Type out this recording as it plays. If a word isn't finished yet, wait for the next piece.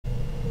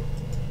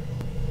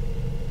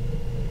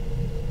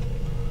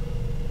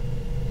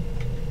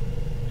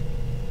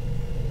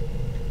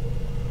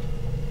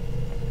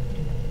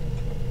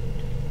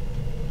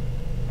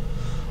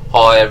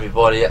Hi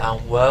everybody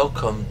and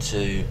welcome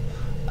to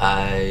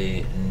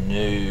a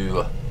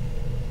new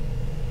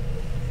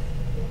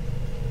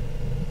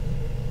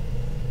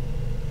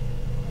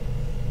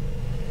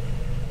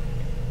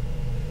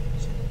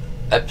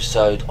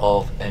episode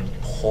of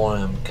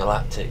Empyrion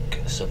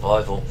Galactic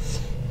Survival,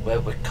 where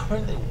we're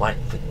currently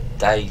waiting for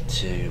day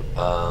to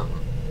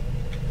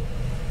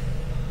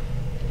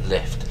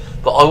lift.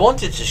 But I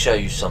wanted to show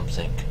you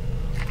something,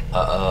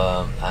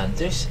 and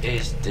this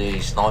is the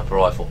sniper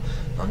rifle.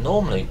 Now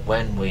normally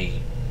when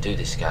we do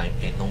this game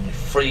it normally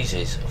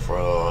freezes for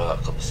a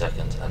couple of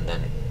seconds and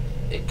then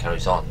it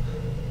carries on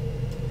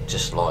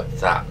just like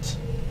that,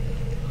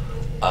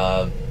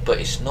 but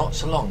it's not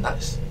so long.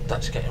 That's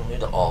getting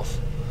rid of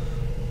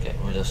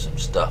some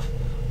stuff,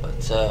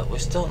 but we're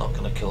still not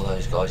going to kill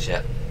those guys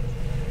yet.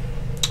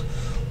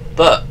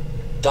 But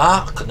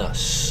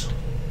darkness,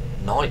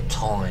 night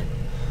time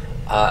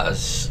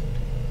has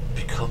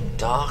become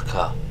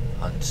darker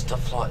and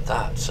stuff like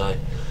that, so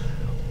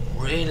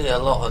really a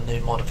lot of new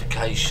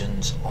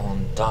modifications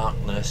on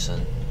darkness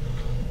and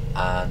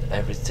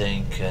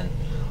everything, and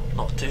I'm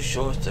not too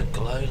sure if the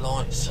glow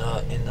lights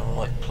are in the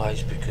right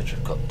place because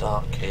we've got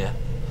dark here.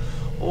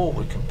 Oh,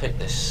 we can pick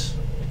this,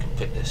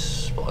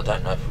 but I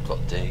don't know if we've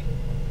got the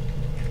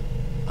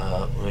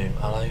room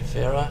aloe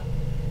vera.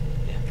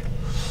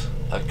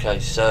 Yeah. Okay,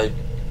 so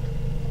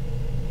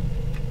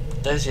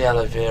there's the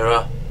aloe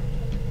vera,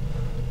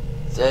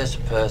 there's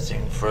the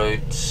Perthing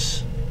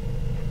fruits.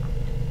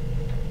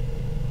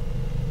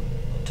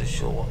 Not too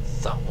sure what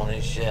that one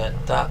is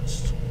yet.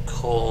 That's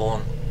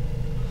corn,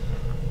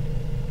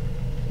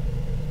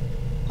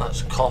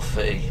 that's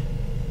coffee,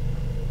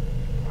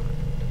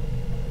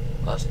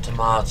 that's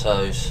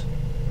tomatoes.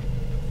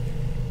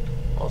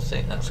 I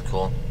think that's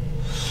corn.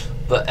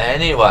 But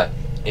anyway,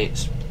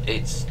 it's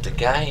the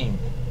game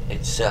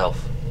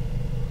itself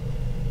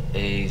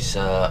is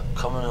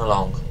coming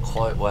along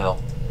quite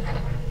well.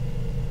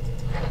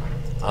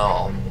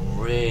 I'm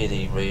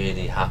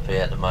really happy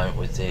at the moment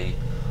with the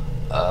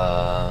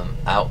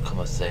outcome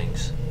of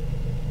things.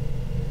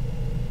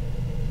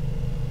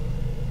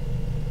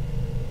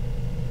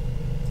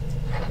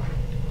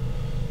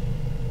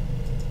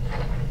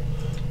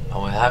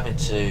 And we're having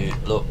to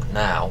look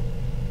now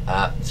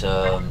at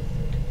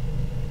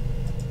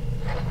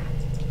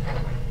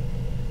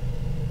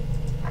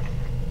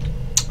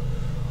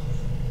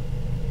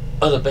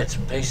other bits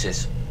and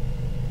pieces,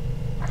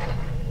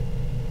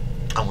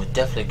 and we're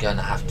definitely going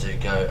to have to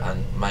go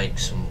and make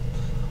some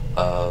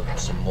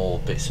more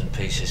bits and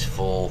pieces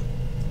for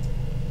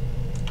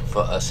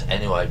us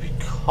anyway,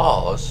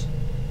 because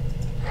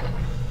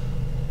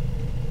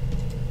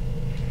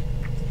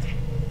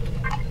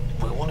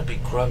we want to be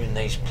growing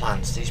these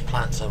plants. These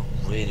plants are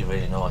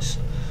really nice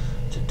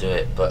to do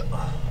it, but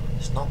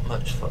there's not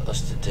much for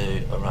us to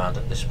do around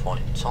at this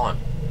point in time.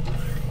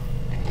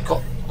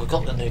 We've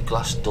got the new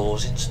glass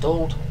doors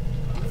installed.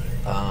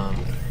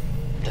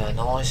 They're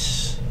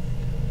nice.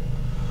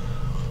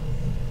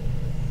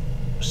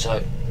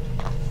 So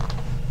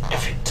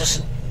if it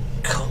doesn't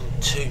come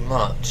too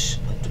much,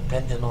 and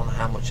depending on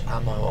how much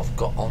ammo I've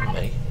got on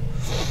me,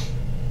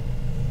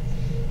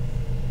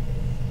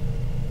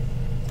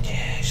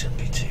 yeah, it shouldn't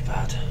be too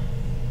bad.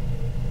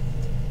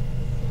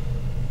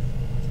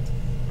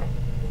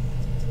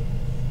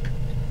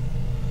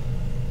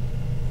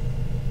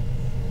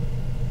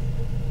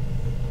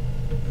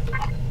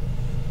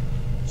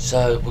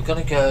 So we're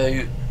going to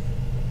go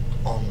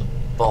on the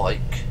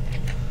bike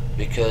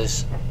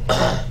because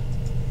I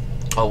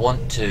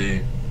want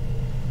to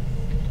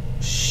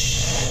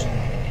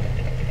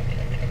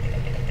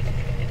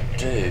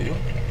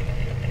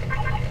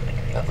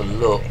have a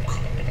look.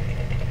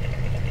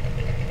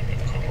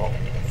 Come up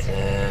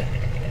there.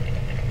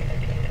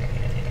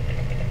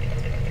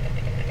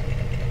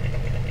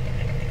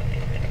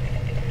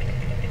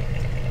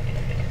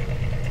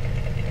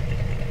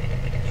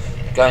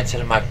 Going to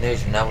the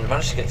magnesium now. We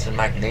managed to get to the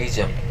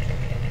magnesium.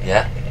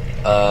 Yeah.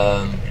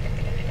 Now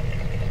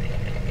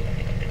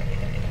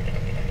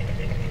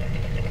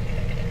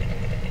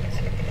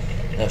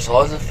it's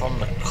either from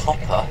the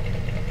copper.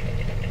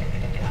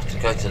 We have to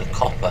go to the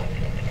copper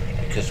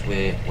because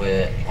we're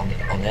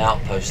on the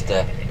outpost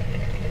there.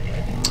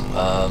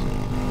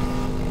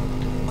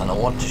 And I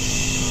want to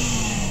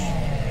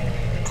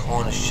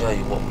kind of show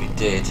you what we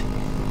did.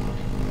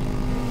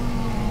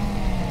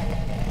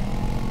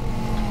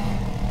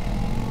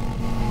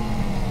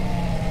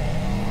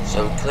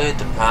 So we cleared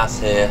the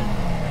path here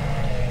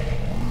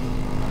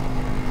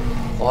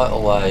quite a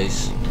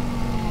ways.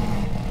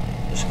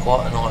 It's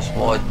quite a nice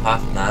wide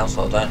path now,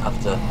 so I don't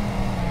have to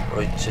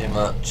worry too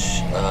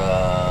much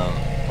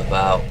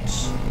about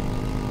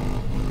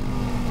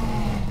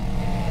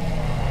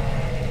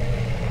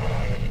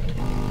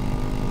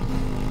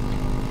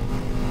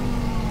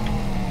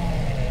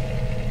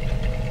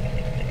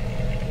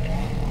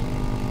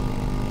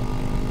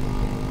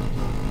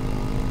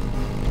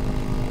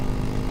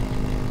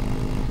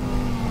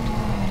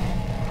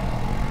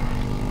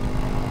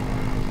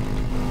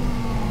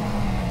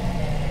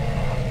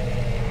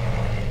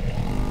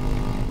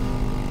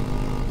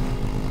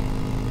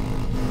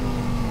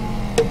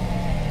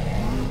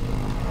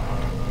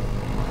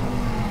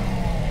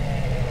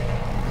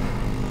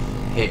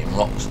hitting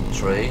rocks and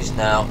trees.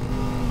 Now,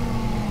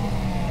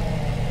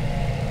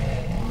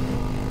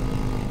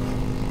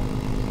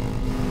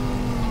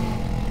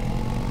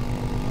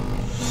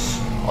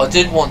 I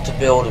did want to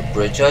build a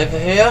bridge over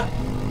here.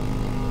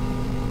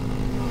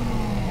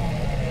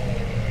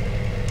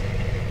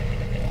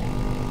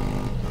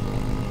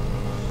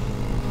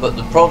 But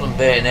the problem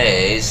being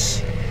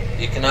is,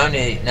 you can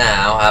only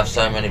now have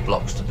so many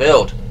blocks to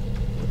build.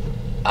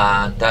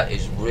 And that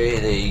is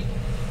really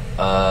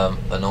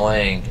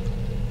annoying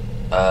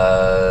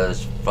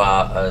as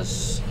far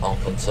as I'm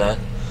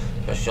concerned.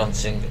 Especially on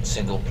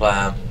single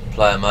player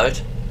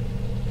mode.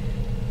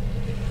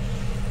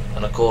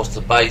 And of course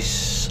the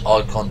base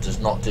icon does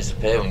not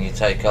disappear when you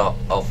take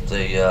off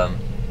the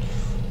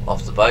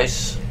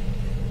base.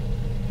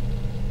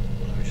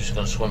 We're just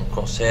going to swim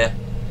across here.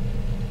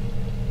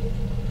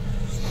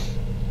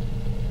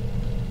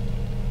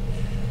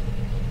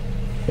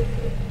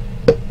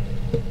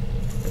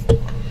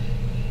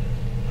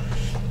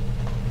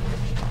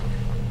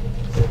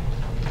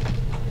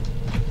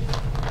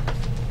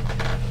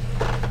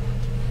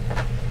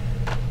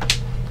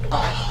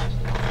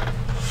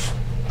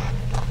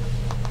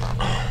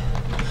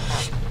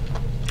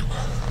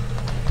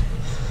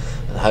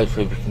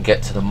 Hopefully we can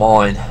get to the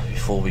mine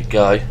before we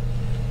go.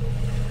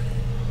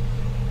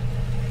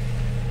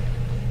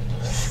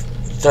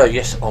 So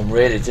yes, I'm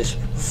really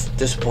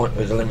disappointed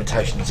with the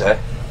limitations there.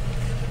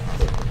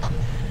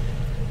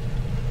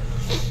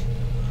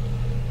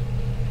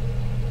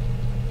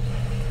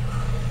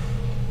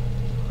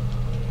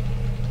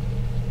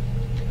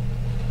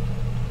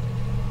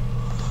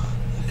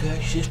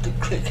 Okay, shift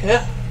and click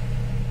here.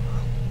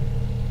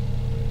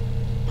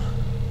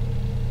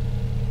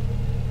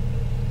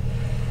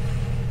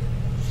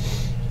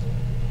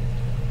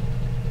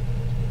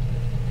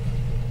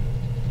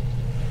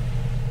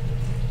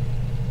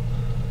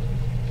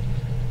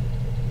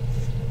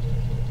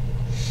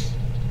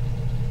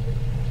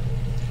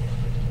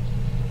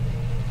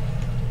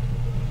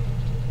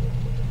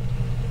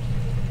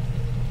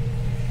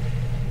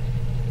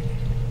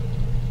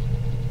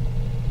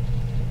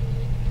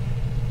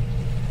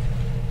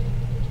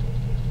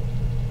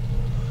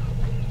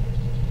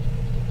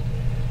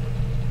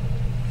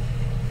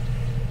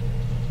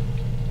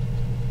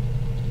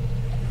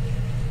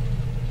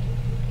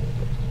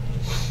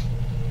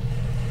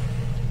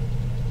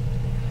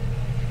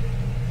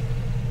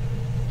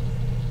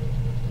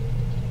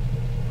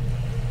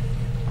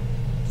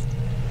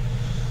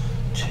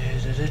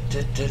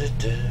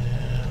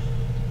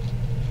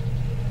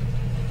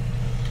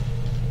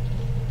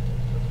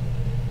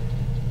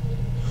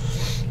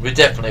 We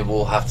definitely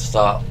will have to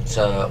start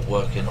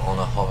working on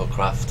a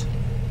hovercraft.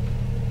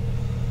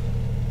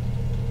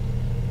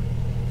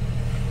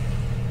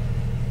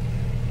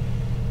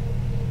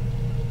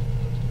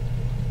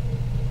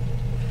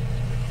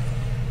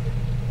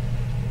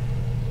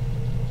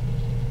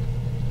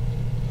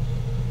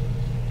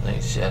 I think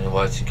it's the only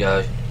way to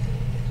go.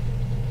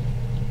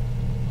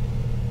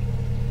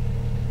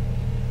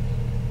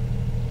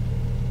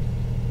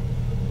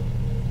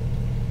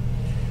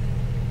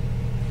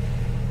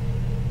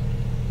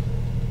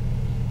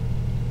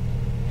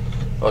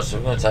 Right, so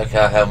we're going to take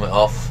our helmet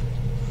off,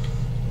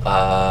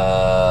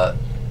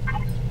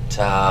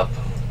 tab,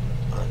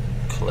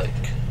 and click.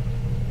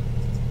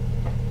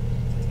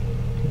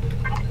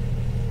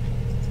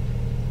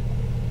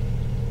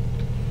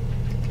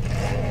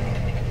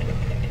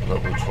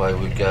 Look which way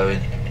we're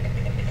going.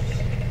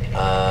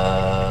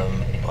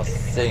 I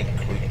think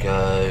we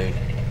go.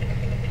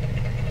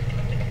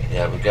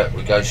 Yeah,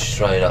 we go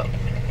straight up.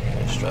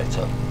 Go straight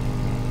up.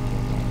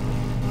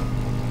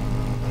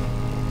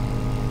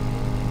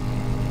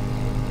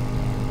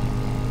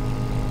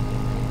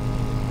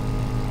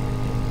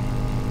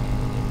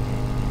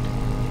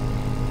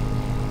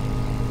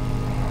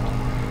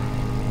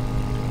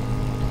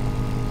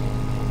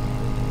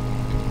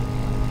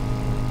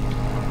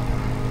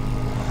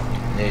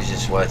 The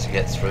easiest way to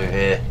get through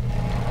here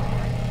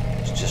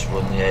is just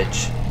run the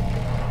edge.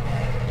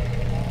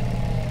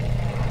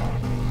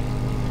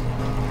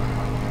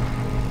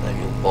 Then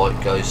your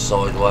bike goes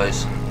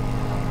sideways.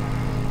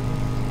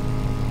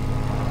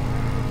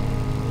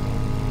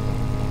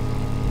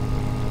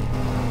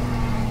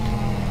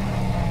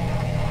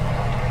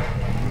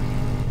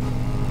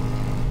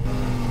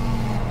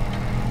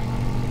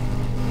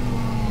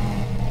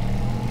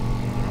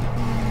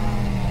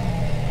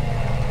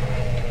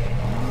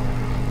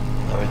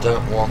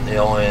 Don't want the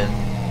iron.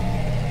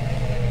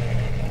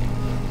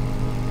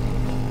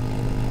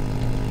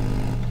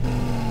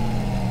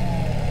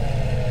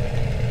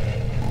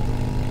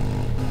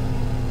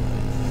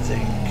 I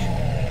think.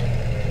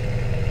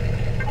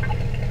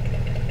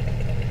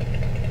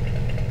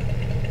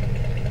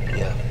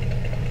 Yeah.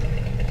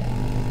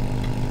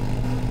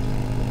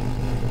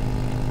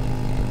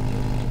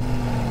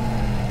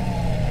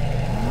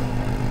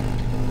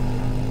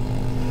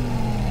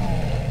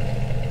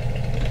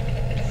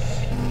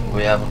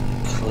 We haven't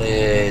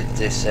cleared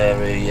this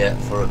area yet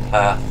for a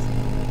path.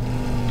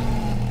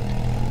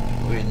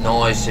 It would be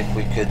nice if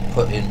we could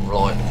put in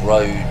like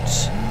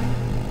roads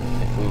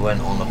if we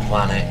went on a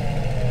planet.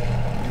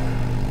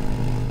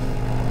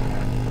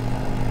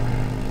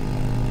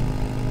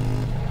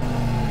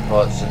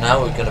 Right, so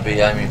now we're going to be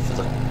aiming for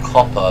the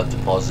copper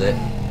deposit.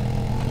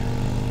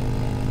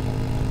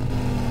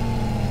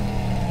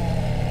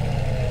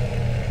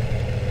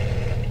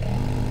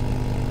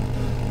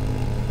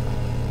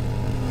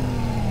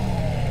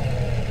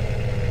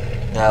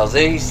 Now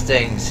these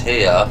things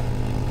here,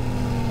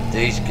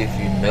 these give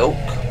you milk,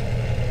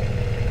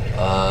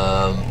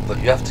 but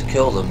you have to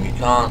kill them, you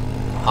can't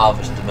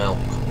harvest the milk.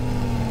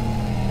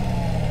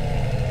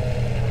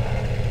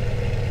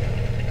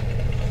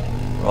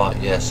 Right,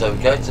 yeah, so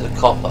we go to the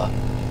copper,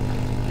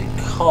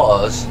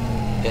 because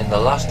in the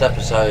last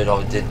episode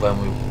I did when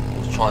we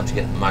was trying to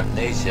get the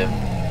magnesium,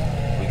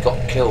 we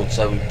got killed,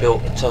 so we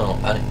built a tunnel,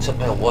 and it took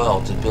me a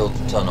while to build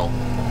the tunnel.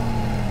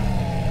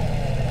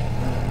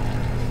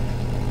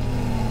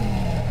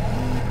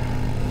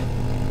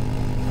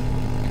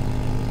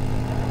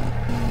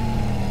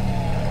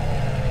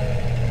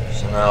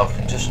 So now I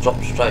can just drop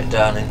straight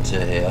down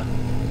into here.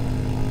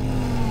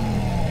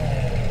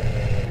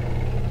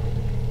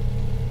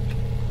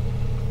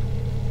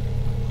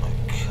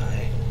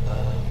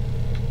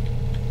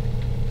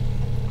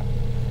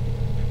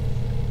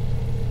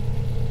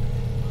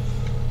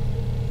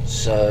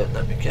 So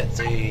let me get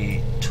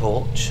the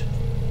torch.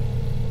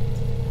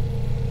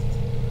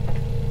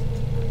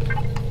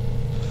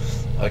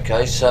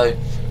 Okay, so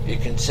you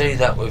can see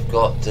that we've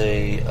got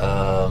the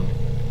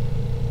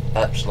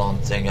epsilon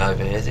thing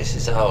over here. This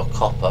is our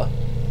copper,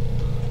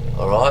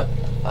 alright,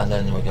 and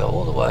then we go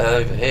all the way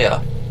over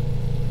here.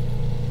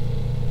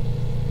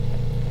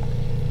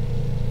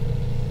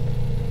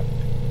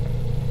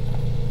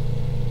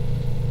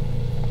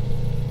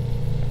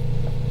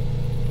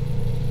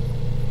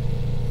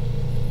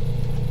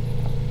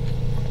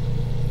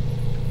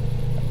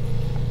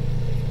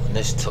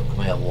 This took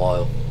me a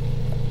while.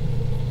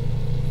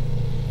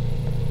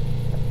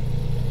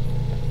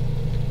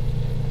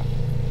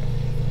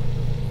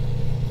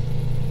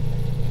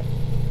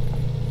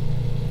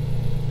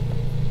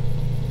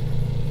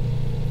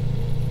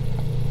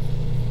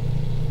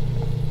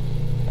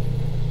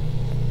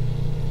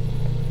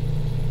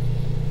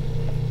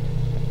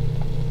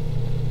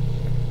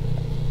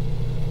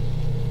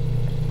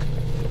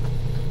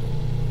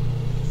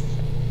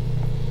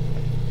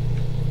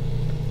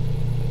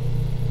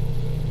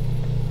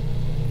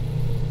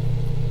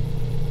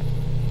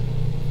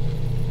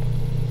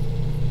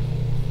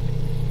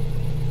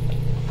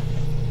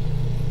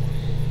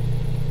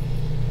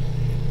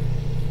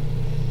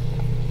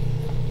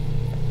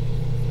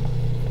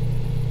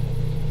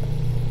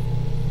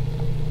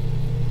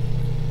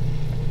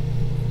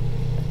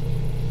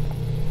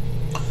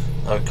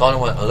 I kind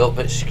of went a little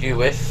bit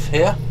skew-if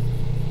here,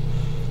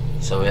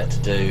 so we had to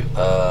do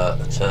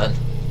a turn.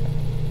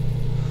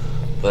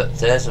 But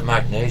there's a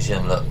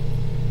magnesium, look,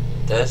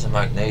 there's a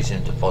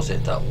magnesium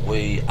deposit that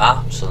we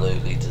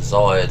absolutely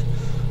desired,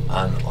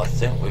 and I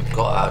think we've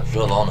got our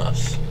drill on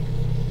us.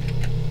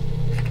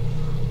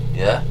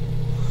 Yeah,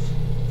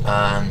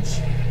 and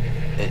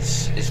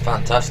it's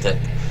fantastic.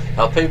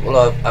 Now people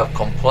have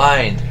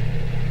complained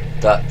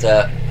that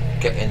they're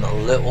getting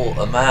little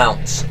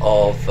amounts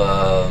of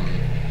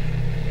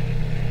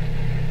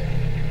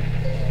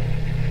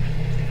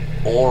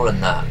ore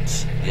and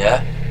that,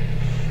 yeah,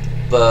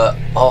 but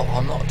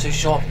I'm not too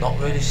sure. I've not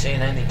really seen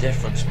any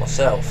difference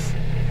myself.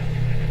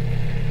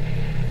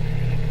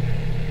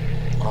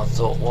 I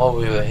thought while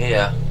we were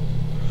here,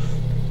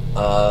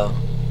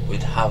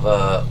 we'd have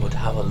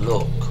a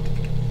look.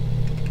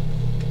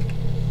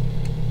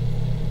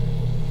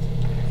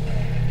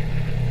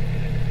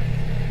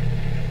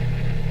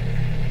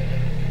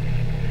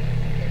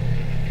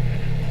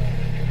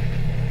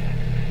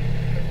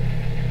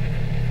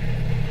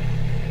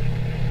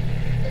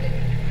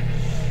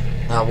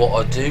 Now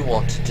what I do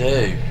want to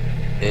do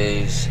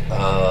is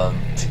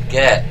to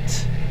get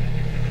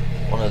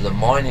one of the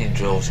mining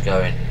drills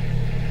going.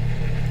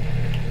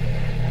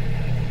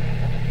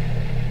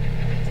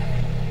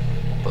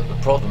 But the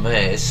problem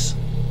is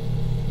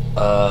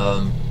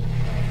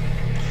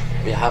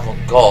we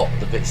haven't got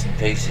the bits and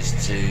pieces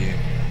to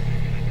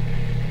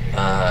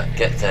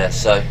get there.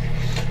 So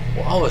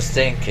what I was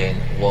thinking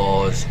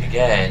was,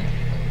 again,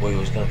 we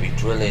was going to be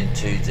drilling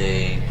to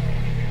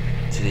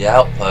the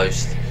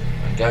outpost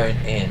and going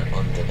in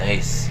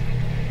underneath.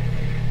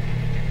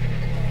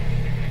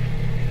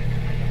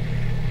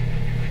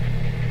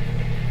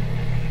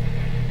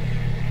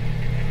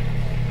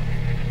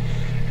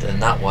 Then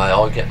that way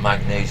I get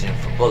magnesium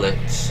for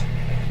bullets.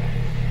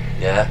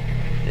 Yeah,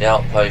 the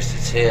outpost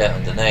is here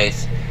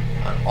underneath,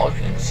 and I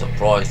can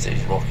surprise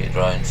these rocket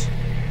drones.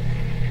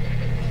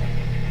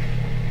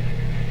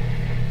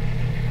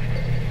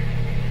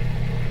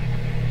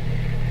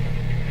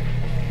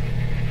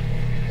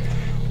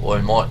 Or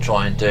we might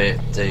try and do it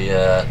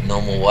the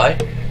normal way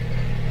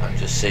and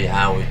just see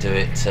how we do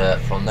it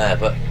from there.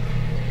 But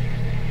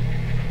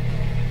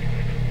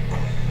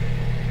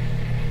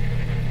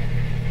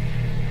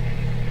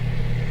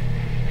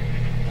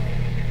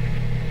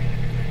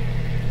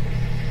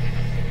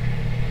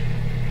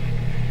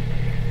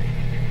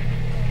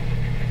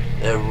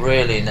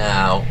really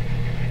now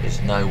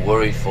is no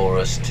worry for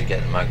us to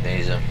get the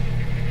magnesium,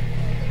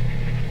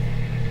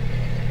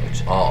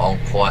 which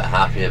I'm quite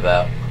happy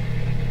about.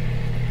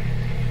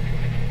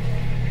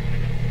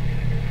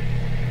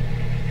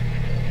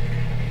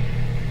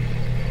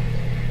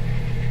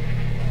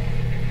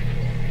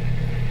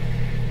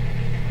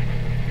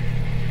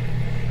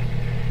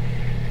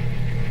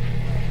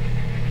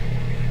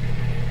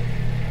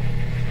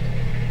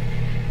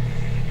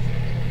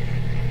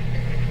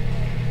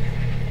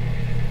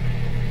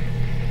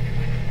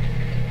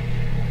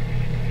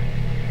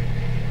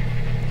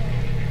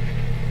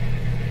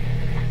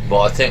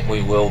 But I think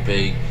we will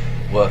be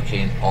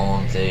working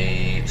on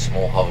the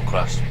small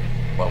hovercraft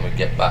when we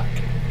get back.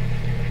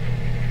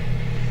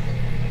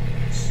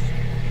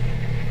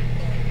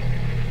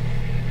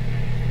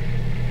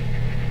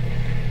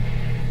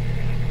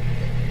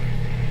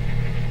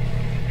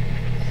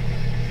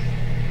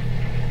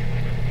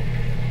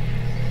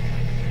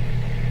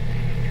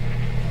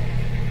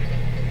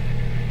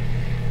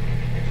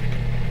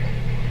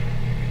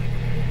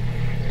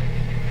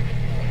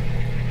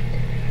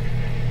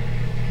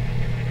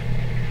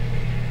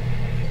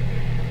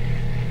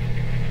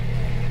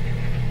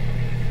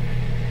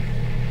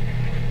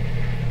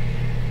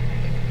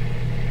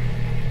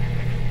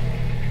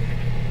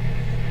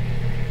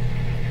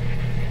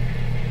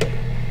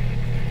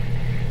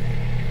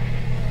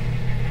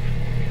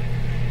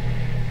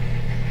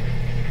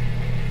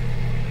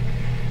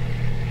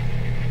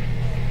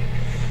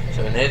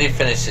 So we nearly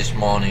finished this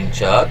morning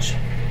charge.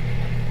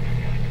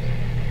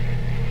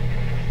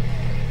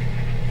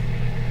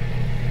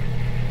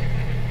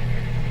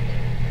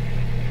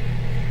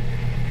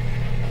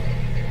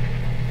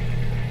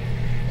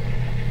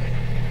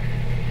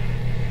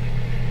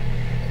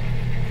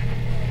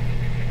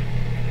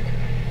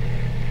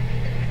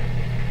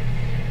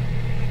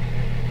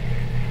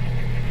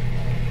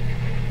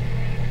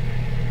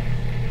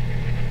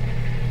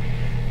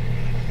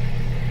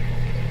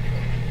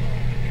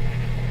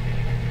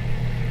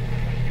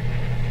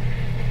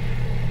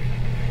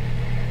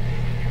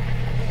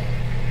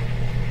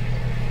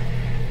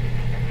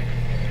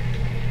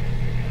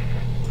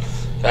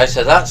 Okay,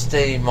 so that's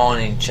the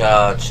mining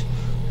charge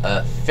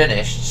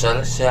finished. So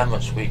let's see how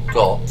much we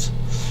got.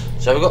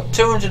 So we've got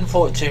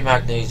 242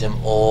 magnesium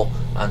ore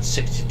and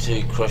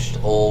 62 crushed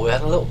ore. We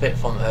had a little bit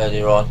from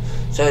earlier on.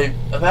 So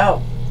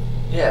about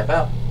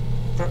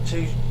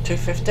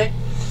 250.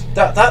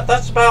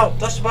 That's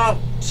about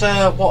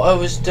what I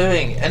was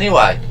doing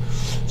anyway.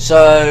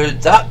 So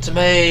that to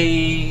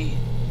me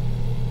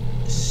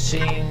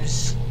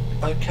seems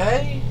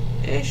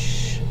okay-ish.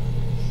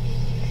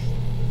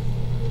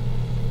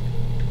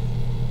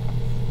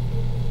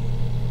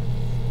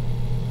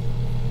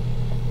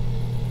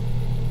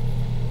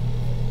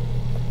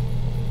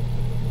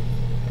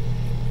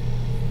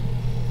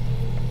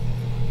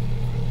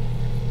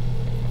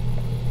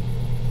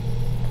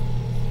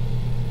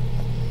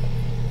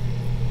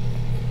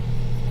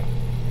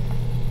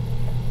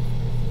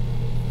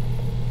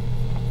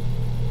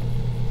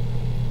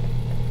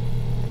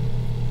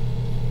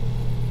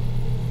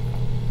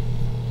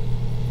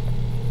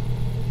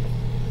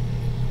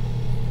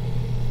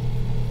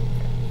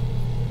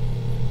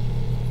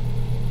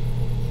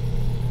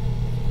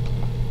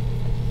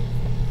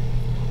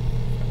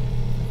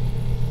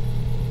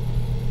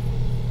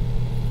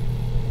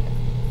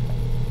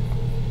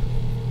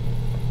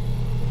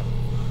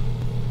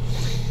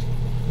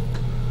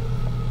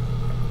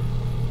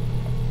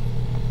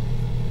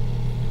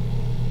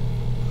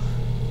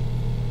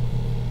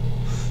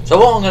 So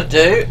what I'm going to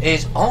do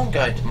is I'm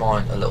going to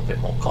mine a little bit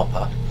more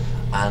copper,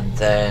 and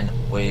then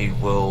we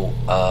will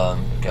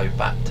go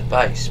back to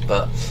base.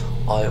 But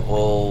I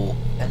will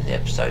end the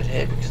episode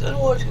here because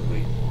otherwise it's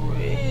going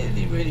to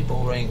be really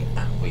boring,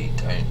 and we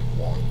don't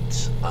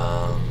want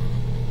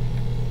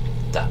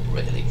that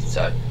really.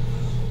 So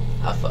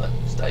have fun,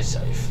 stay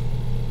safe.